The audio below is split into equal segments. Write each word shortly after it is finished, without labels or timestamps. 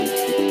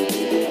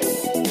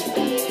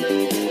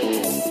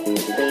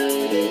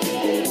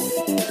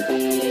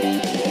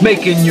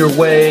Making your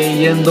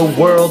way in the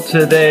world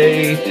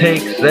today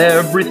takes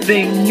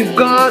everything you've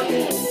got.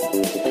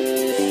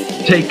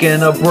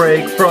 Taking a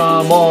break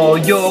from all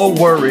your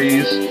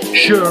worries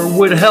sure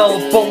would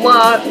help a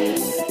lot.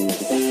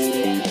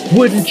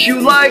 Wouldn't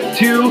you like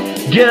to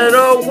get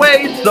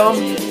away?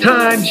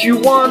 Sometimes you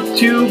want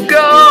to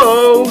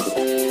go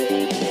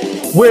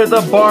where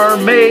the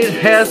barmaid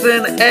has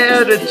an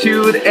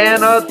attitude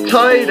and a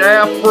tight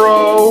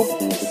afro.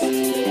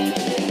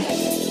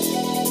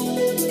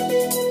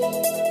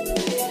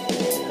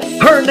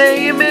 Her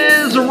name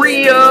is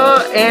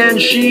Rhea, and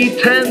she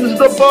tends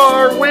the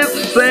bar with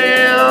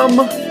Sam.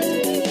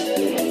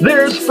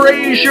 There's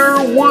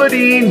Frasier,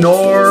 Woody,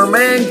 Norm,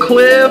 and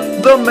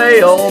Cliff the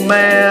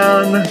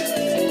mailman.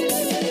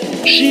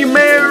 She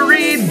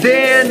married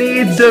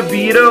Danny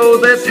DeVito,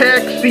 the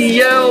taxi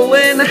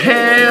yelling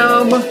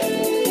ham.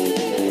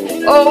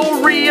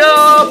 Oh,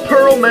 Rhea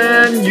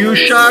Perlman, you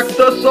shocked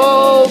us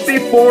all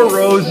before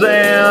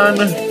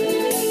Roseanne.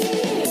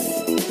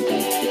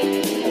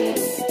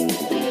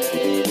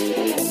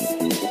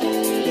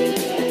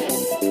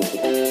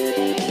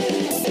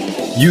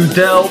 You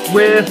dealt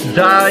with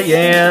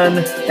Diane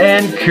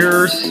and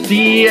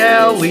Kirstie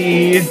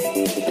Alley.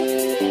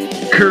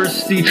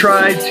 Kirstie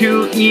tried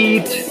to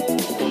eat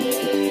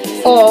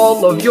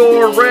all of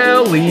your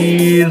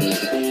rallies.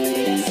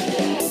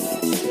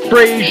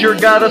 Frasier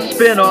got a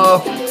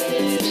spin-off.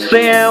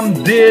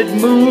 Sam did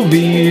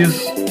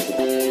movies.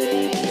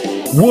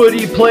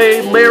 Woody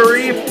played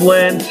Larry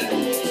Flint,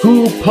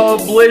 who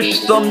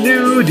published some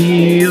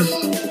nudies.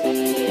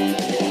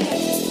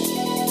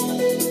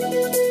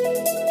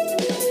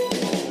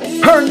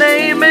 Her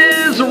name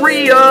is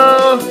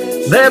Rhea,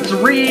 that's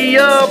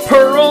Rhea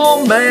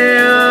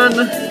Perlman.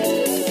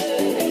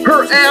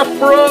 Her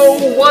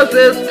afro was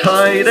as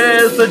tight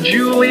as a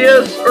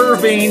Julius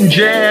Irving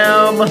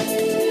jam.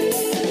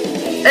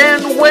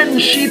 And when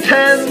she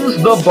tends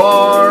the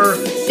bar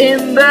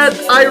in that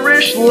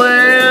Irish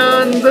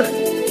land,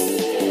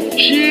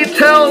 she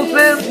tells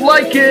it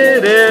like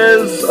it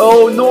is.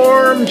 Oh,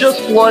 Norm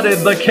just flooded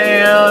the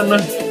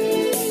can.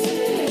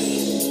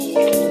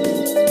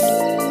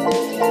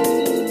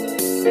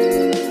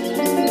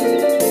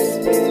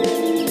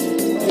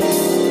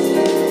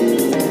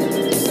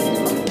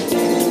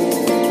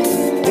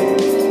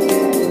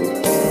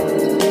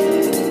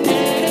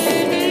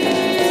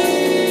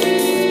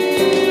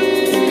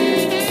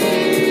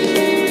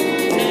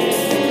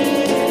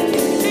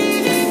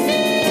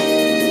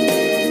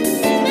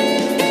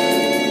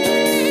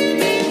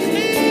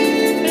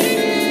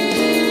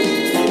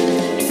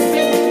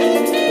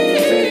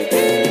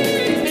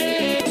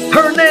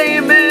 Her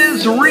name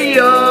is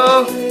Rhea,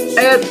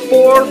 at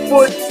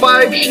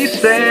 4'5" she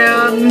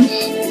stands.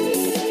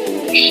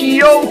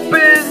 She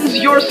opens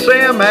your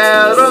Sam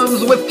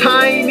Adams with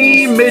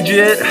tiny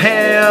midget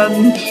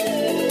hands.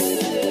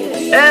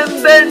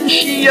 And then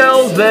she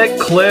yells at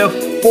Cliff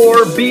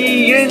for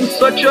being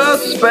such a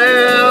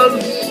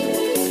spaz.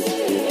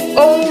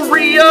 Oh,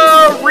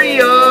 Rhea,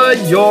 Rhea,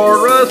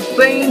 you're a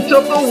saint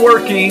of the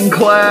working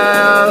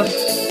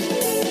class.